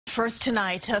First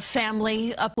tonight, a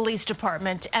family, a police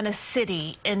department, and a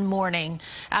city in mourning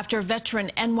after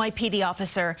veteran NYPD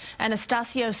officer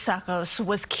Anastasios Tsakos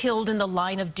was killed in the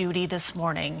line of duty this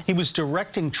morning. He was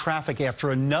directing traffic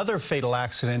after another fatal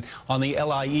accident on the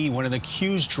LIE when an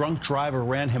accused drunk driver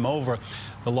ran him over.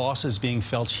 The loss is being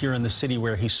felt here in the city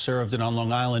where he served and on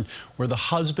Long Island, where the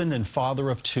husband and father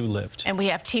of two lived. And we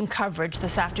have team coverage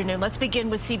this afternoon. Let's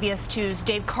begin with CBS 2's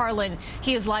Dave Carlin.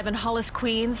 He is live in Hollis,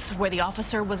 Queens, where the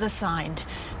officer was assigned.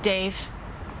 Dave.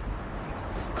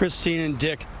 Christine and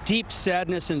Dick, deep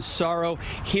sadness and sorrow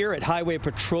here at Highway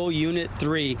Patrol Unit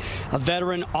 3. A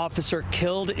veteran officer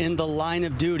killed in the line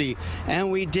of duty.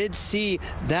 And we did see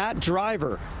that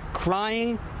driver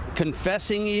crying,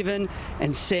 confessing even,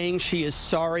 and saying she is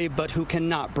sorry, but who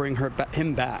cannot bring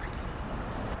him back.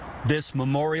 This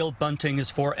memorial bunting is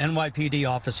for NYPD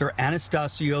officer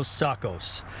Anastasios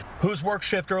Tsakos, whose work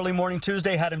shift early morning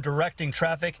Tuesday had him directing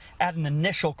traffic at an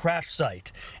initial crash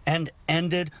site and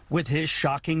ended with his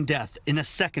shocking death in a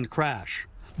second crash.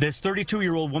 This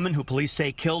 32-year-old woman who police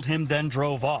say killed him then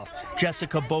drove off,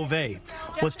 Jessica Beauvais,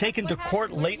 was taken to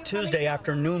court late Tuesday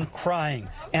afternoon crying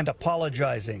and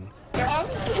apologizing. I'm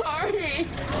sorry.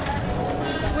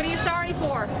 What are you sorry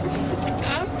for?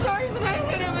 I'm sorry that I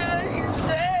hit him and he's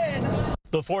dead.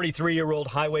 The 43-year-old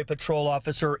highway patrol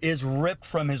officer is ripped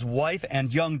from his wife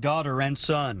and young daughter and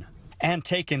son and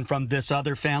taken from this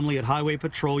other family at Highway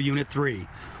Patrol Unit 3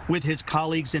 with his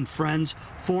colleagues and friends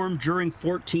formed during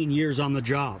 14 years on the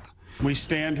job. We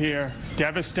stand here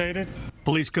devastated.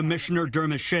 Police Commissioner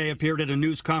Dermot Shea appeared at a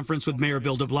news conference with Mayor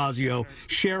Bill de Blasio,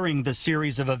 sharing the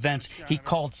series of events he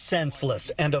called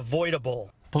senseless and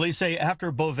avoidable. Police say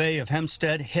after Beauvais of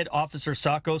Hempstead hit Officer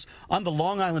Tsakos on the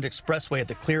Long Island Expressway at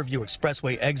the Clearview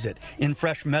Expressway exit in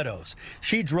Fresh Meadows,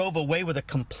 she drove away with a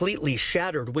completely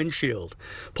shattered windshield.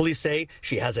 Police say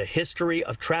she has a history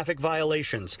of traffic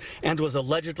violations and was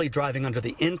allegedly driving under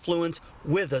the influence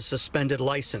with a suspended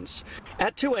license.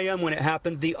 At 2 a.m. when it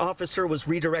happened, the officer was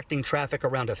redirecting traffic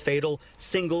around a fatal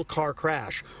single-car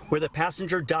crash where the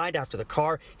passenger died after the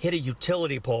car hit a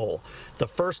utility pole. The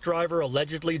first driver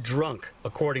allegedly drunk,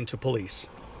 according to police.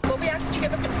 Well, we ask that you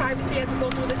give us some privacy as we go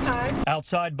through this time.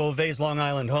 Outside Beauvais' Long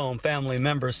Island home, family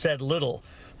members said little,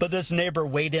 but this neighbor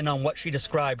weighed in on what she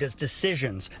described as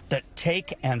decisions that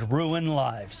take and ruin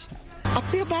lives. I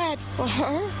feel bad for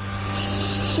her.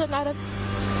 She should not have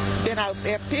been out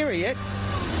there, period.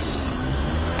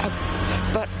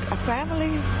 But a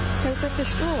family has been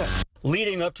destroyed.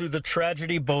 Leading up to the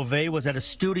tragedy, Beauvais was at a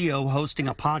studio hosting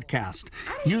a podcast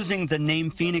using the name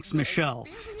Phoenix Michelle,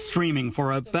 streaming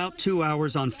for about 2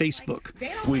 hours on Facebook.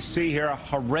 We see here a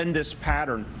horrendous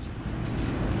pattern.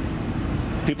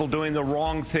 People doing the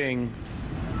wrong thing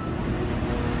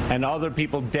and other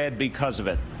people dead because of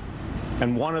it.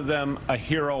 And one of them, a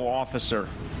hero officer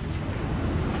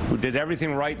who did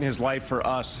everything right in his life for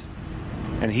us,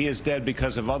 and he is dead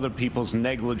because of other people's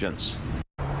negligence.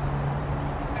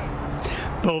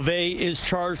 Beauvais is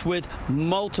charged with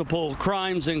multiple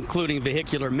crimes, including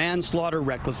vehicular manslaughter,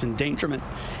 reckless endangerment,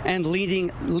 and leaving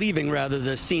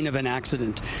the scene of an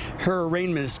accident. Her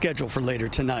arraignment is scheduled for later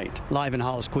tonight. Live in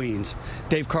Hollis, Queens,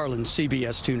 Dave Carlin,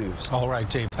 CBS 2 News. All right,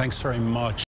 Dave, thanks very much.